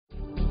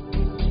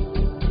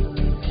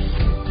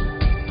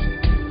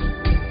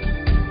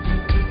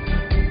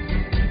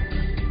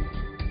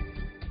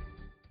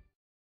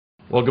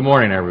Well, good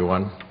morning,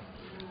 everyone.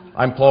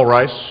 I'm Paul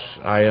Rice.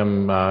 I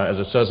am, as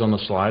it says on the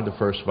slide, the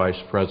first Vice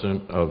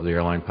President of the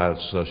Airline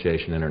Pilots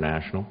Association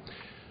International.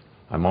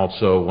 I'm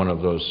also one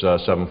of those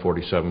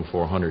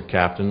 747-400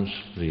 captains.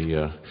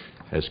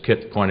 As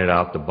Kit pointed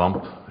out, the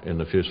bump in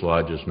the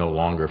fuselage is no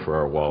longer for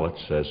our wallets,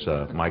 as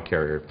my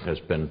carrier has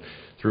been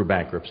through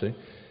bankruptcy.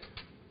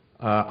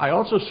 I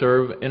also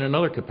serve in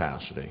another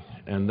capacity,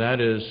 and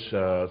that is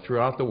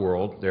throughout the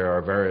world there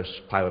are various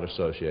pilot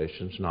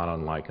associations, not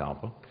unlike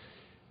ALPA.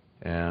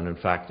 And in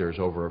fact, there's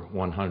over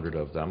 100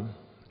 of them,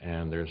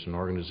 and there's an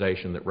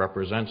organization that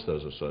represents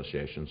those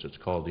associations. It's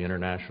called the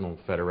International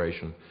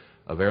Federation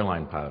of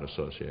Airline Pilot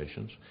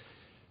Associations,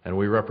 and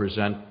we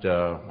represent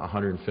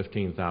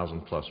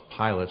 115,000 plus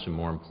pilots, and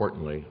more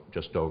importantly,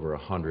 just over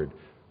 100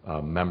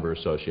 member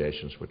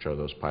associations, which are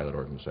those pilot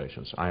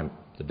organizations. I am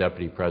the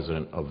deputy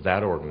president of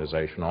that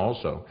organization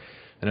also,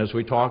 and as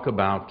we talk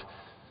about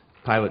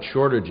pilot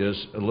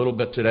shortages a little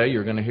bit today,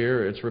 you're going to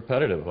hear it's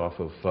repetitive off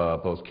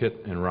of both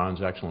Kit and Ron's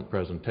excellent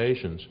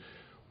presentations.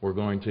 We're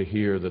going to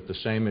hear that the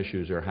same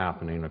issues are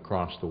happening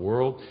across the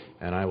world,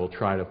 and I will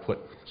try to put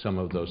some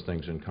of those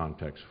things in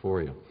context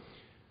for you.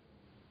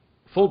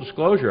 Full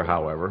disclosure,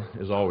 however,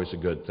 is always a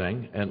good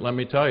thing, and let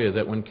me tell you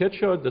that when Kit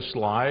showed the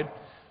slide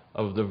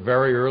of the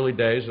very early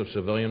days of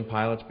civilian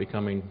pilots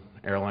becoming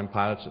airline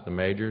pilots at the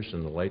majors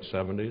in the late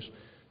 70s,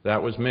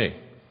 that was me.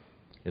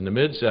 In the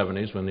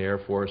mid-70s, when the Air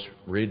Force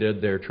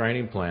redid their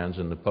training plans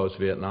in the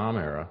post-Vietnam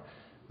era,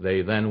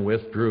 they then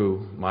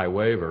withdrew my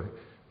waiver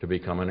to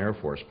become an Air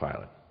Force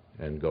pilot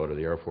and go to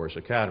the Air Force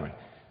Academy.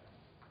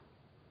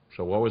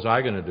 So what was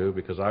I going to do?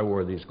 Because I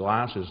wore these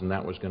glasses, and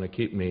that was going to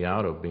keep me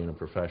out of being a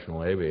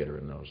professional aviator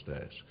in those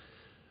days.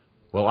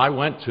 Well, I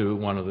went to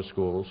one of the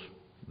schools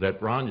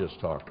that Ron just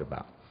talked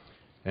about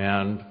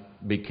and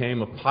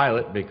became a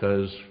pilot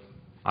because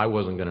I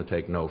wasn't going to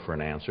take no for an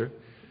answer.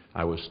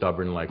 I was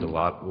stubborn like a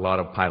lot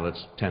of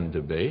pilots tend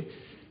to be.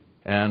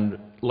 And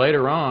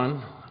later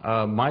on,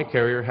 my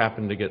carrier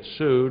happened to get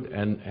sued,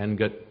 and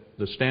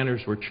the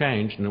standards were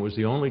changed, and it was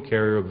the only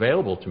carrier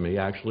available to me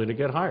actually to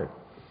get hired.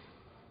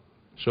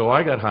 So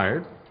I got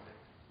hired,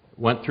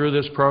 went through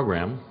this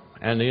program,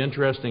 and the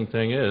interesting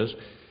thing is,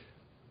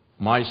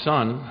 my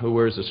son, who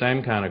wears the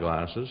same kind of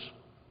glasses,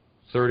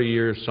 30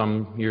 years,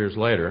 some years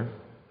later,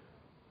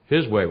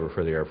 his waiver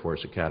for the Air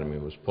Force Academy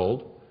was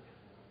pulled,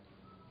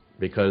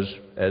 because,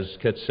 as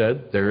Kit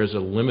said, there is a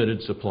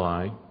limited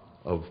supply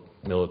of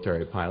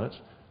military pilots.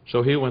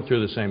 So he went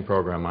through the same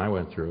program I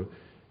went through,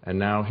 and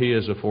now he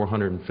is a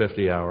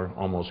 450-hour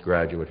almost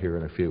graduate here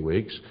in a few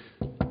weeks.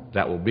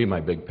 That will be my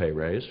big pay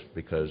raise,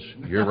 because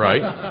you're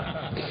right.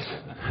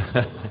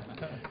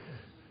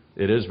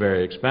 It is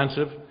very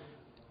expensive.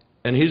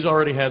 And he's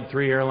already had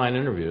 3 airline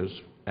interviews,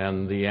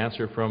 and the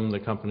answer from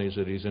the companies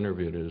that he's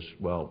interviewed is,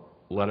 well,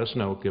 let us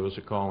know, give us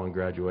a call on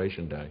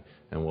graduation day,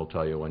 and we'll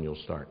tell you when you'll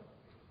start.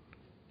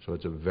 So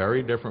it's a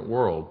very different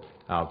world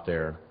out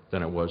there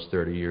than it was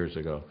 30 years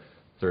ago,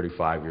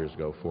 35 years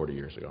ago, 40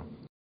 years ago.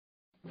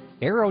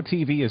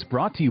 Aero-TV is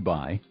brought to you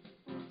by...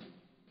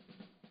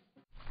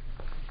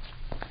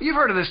 You've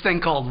heard of this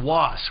thing called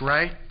WAS,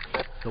 right?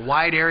 The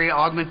Wide Area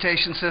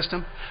Augmentation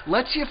System.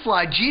 Lets you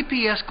fly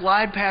GPS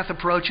glide path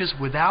approaches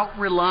without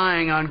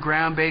relying on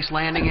ground-based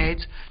landing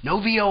aids. No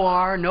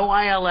VOR, no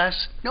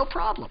ILS, no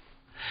problem.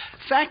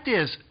 Fact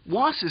is,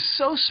 WAS is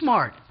so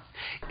smart,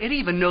 it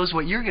even knows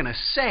what you're going to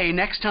say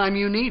next time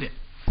you need it.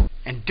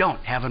 And don't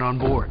have it on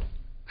board.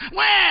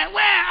 Wah!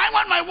 I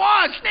want my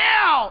WAS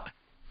now!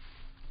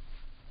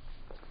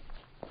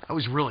 I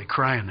was really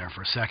crying there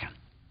for a second.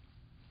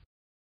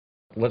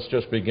 Let's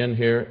just begin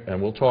here, and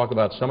we'll talk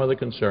about some of the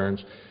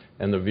concerns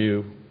and the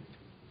view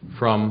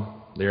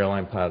from the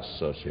Airline Pilots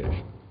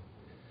Association.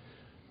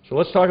 So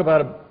let's talk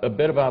about a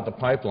bit about the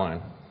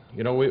pipeline.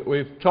 You know,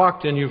 we've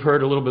talked, and you've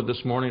heard a little bit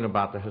this morning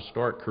about the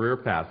historic career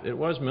path. It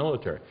was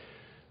military.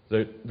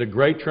 The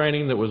great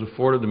training that was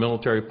afforded the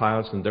military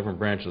pilots in different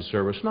branches of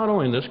service, not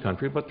only in this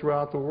country, but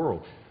throughout the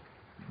world,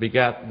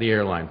 begat the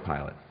airline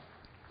pilot.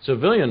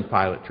 Civilian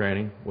pilot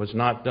training was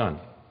not done.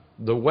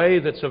 The way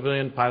that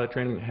civilian pilot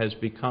training has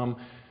become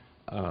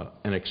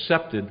an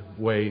accepted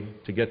way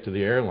to get to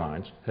the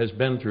airlines has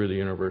been through the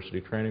university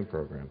training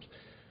programs.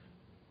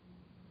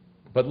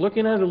 But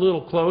looking at it a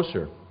little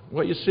closer,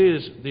 what you see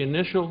is the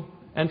initial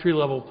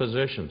entry-level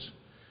positions.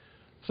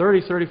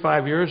 30,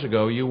 35 years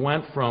ago, you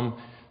went from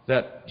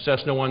that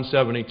Cessna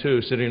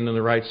 172 sitting in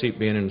the right seat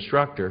being an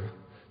instructor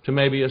to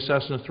maybe a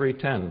Cessna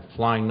 310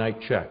 flying night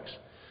checks,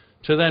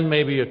 to then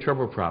maybe a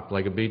turboprop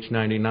like a Beech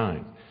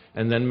 99,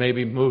 and then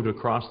maybe moved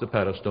across the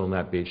pedestal in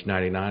that Beech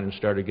 99 and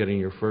started getting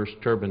your first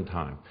turbine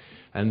time.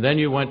 And then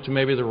you went to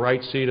maybe the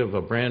right seat of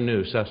a brand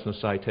new Cessna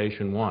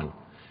Citation 1.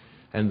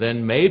 And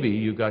then maybe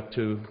you got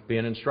to be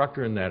an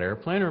instructor in that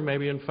airplane, or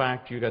maybe in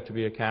fact you got to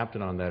be a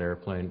captain on that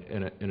airplane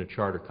in a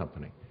charter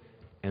company.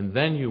 And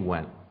then you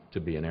went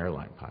to be an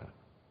airline pilot.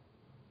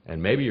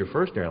 And maybe your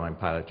first airline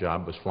pilot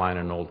job was flying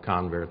an old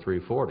Convair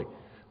 340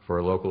 for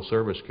a local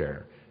service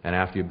carrier. And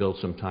after you built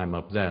some time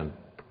up then,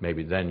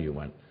 maybe then you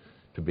went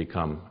to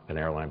become an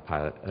airline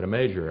pilot at a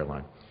major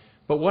airline.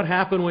 But what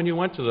happened when you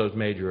went to those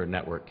major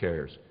network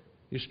carriers?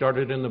 You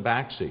started in the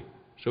back seat.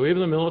 So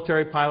even the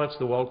military pilots,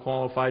 the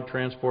well-qualified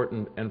transport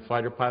and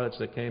fighter pilots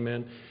that came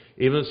in,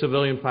 even the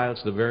civilian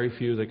pilots, the very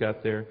few that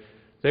got there,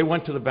 they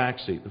went to the back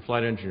seat, the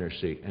flight engineer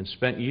seat, and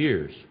spent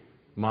years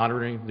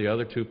monitoring the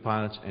other two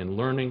pilots and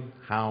learning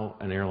how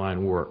an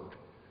airline worked.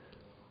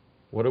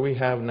 What do we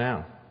have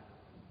now?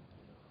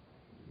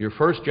 Your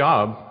first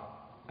job,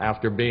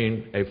 after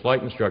being a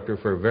flight instructor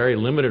for a very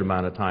limited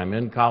amount of time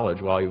in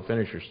college while you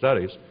finish your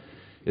studies,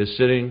 is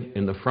sitting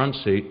in the front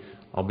seat,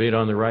 albeit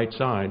on the right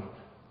side,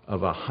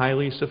 of a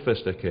highly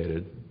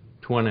sophisticated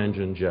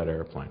twin-engine jet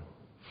airplane,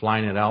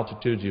 flying at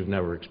altitudes you've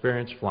never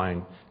experienced,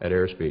 flying at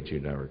airspeeds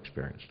you've never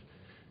experienced.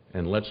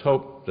 And let's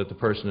hope that the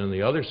person in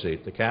the other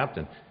seat, the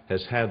captain,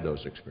 has had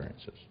those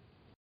experiences.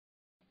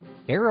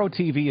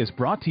 Aero-TV is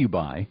brought to you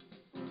by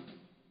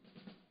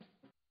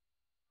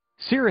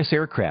Cirrus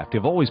aircraft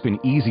have always been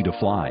easy to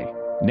fly.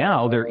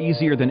 Now they're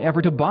easier than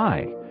ever to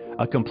buy.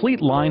 A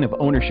complete line of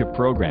ownership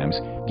programs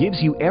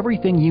gives you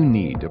everything you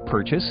need to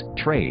purchase,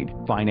 trade,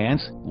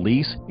 finance,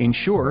 lease,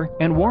 insure,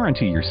 and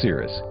warranty your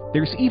Cirrus.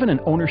 There's even an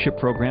ownership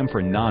program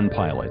for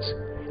non-pilots.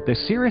 The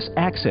Cirrus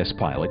Access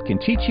Pilot can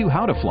teach you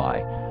how to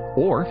fly,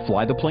 or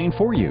fly the plane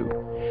for you.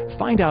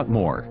 Find out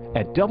more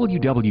at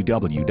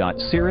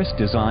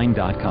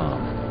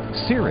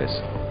www.cirrusdesign.com.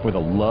 Cirrus, for the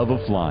love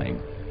of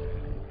flying.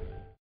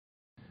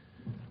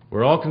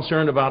 We're all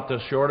concerned about the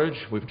shortage.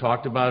 We've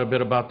talked about a bit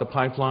about the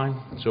pipeline.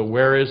 So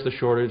where is the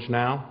shortage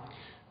now?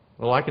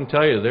 Well, I can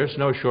tell you there's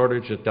no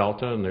shortage at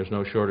Delta, and there's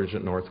no shortage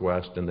at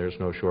Northwest, and there's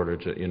no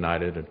shortage at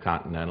United and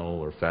Continental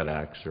or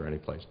FedEx or any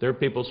place. There are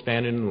people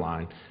standing in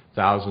line,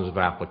 thousands of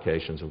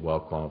applications of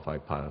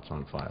well-qualified pilots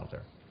on file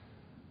there.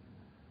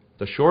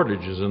 The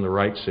shortage is in the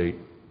right seat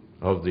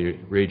of the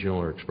regional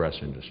or express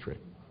industry.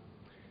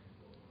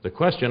 The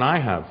question I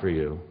have for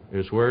you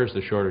is, where is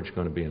the shortage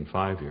going to be in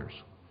 5 years?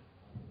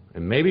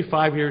 And maybe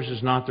 5 years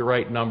is not the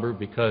right number,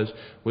 because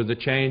with the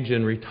change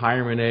in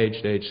retirement age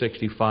to age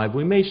 65,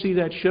 we may see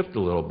that shift a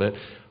little bit,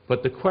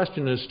 but the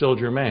question is still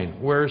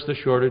germane. Where is the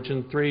shortage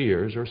in 3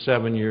 years or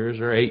 7 years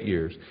or 8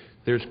 years?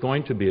 There's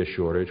going to be a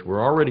shortage.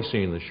 We're already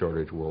seeing the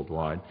shortage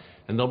worldwide,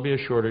 and there'll be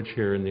a shortage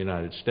here in the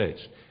United States.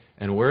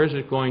 And where is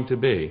it going to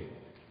be?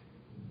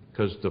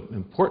 Because the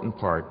important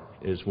part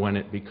is when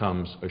it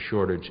becomes a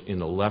shortage in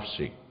the left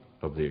seat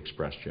of the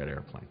express jet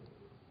airplane.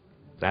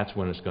 That's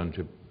when it's going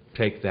to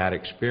take that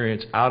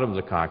experience out of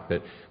the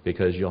cockpit,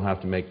 because you'll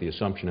have to make the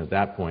assumption at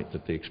that point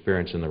that the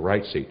experience in the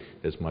right seat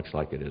is much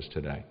like it is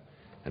today.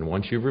 And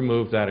once you've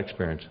removed that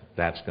experience,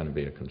 that's going to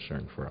be a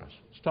concern for us.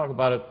 Let's talk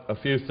about a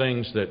few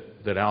things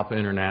that ALPA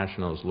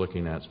International is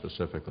looking at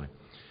specifically.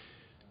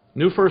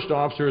 New first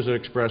officers at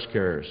express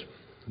carriers.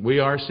 We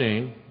are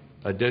seeing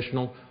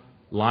additional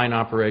line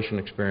operation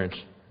experience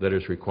that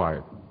is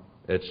required.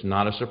 It's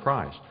not a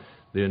surprise.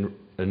 The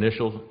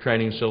initial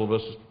training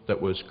syllabus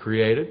that was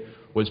created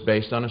was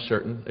based on a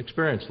certain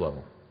experience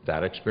level.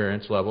 That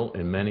experience level,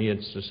 in many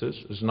instances,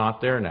 is not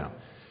there now.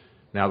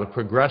 Now, the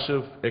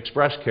progressive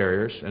express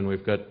carriers, and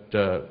we've got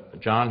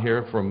John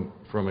here from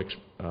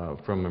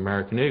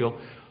American Eagle,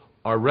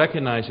 are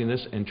recognizing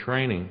this and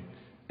training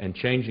and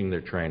changing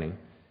their training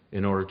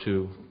in order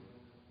to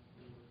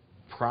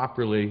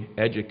properly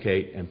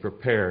educate and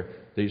prepare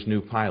these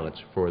new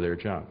pilots for their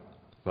job.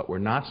 But we're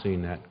not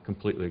seeing that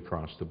completely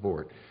across the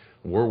board.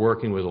 We're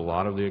working with a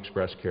lot of the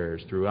express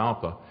carriers through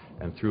ALPA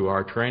and through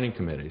our training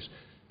committees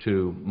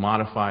to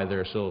modify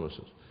their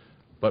syllabuses.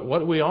 But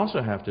what we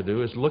also have to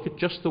do is look at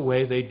just the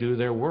way they do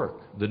their work,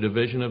 the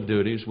division of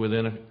duties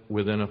within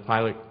a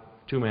pilot,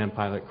 two-man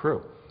pilot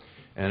crew.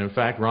 And in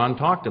fact, Ron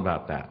talked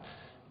about that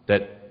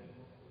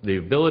the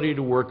ability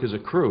to work as a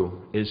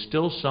crew is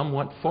still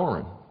somewhat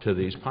foreign to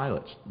these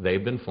pilots.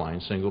 They've been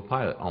flying single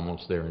pilot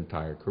almost their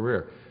entire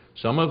career.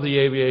 Some of the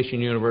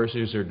aviation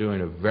universities are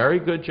doing a very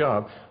good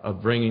job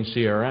of bringing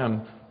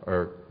CRM,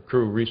 or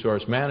crew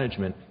resource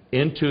management,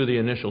 into the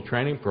initial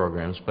training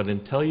programs, but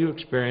until you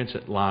experience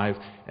it live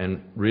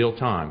and real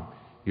time,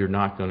 you're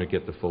not going to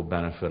get the full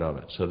benefit of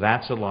it. So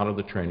that's a lot of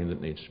the training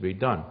that needs to be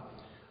done.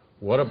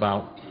 What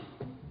about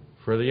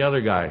for the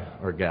other guy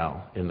or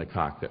gal in the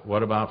cockpit?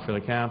 What about for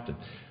the captain?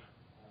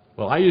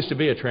 Well, I used to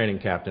be a training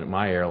captain at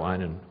my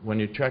airline, and when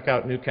you check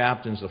out new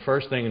captains, the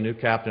first thing a new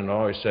captain will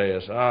always say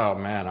is, oh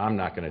man, I'm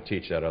not going to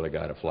teach that other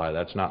guy to fly.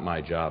 That's not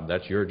my job.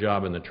 That's your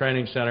job in the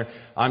training center.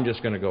 I'm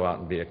just going to go out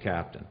and be a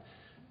captain.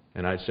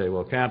 And I'd say,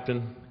 well,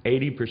 Captain,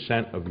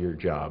 80% of your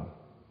job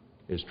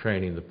is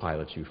training the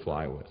pilots you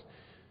fly with.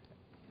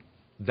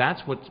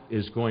 That's what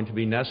is going to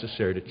be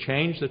necessary to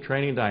change the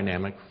training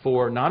dynamic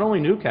for not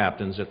only new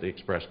captains at the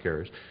express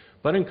carriers,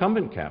 but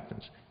incumbent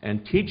captains,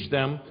 and teach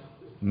them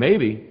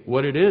maybe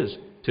what it is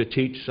to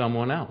teach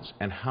someone else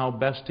and how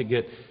best to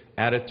get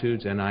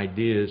attitudes and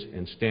ideas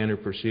and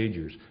standard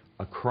procedures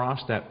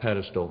across that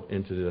pedestal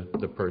into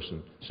the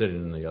person sitting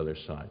on the other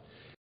side.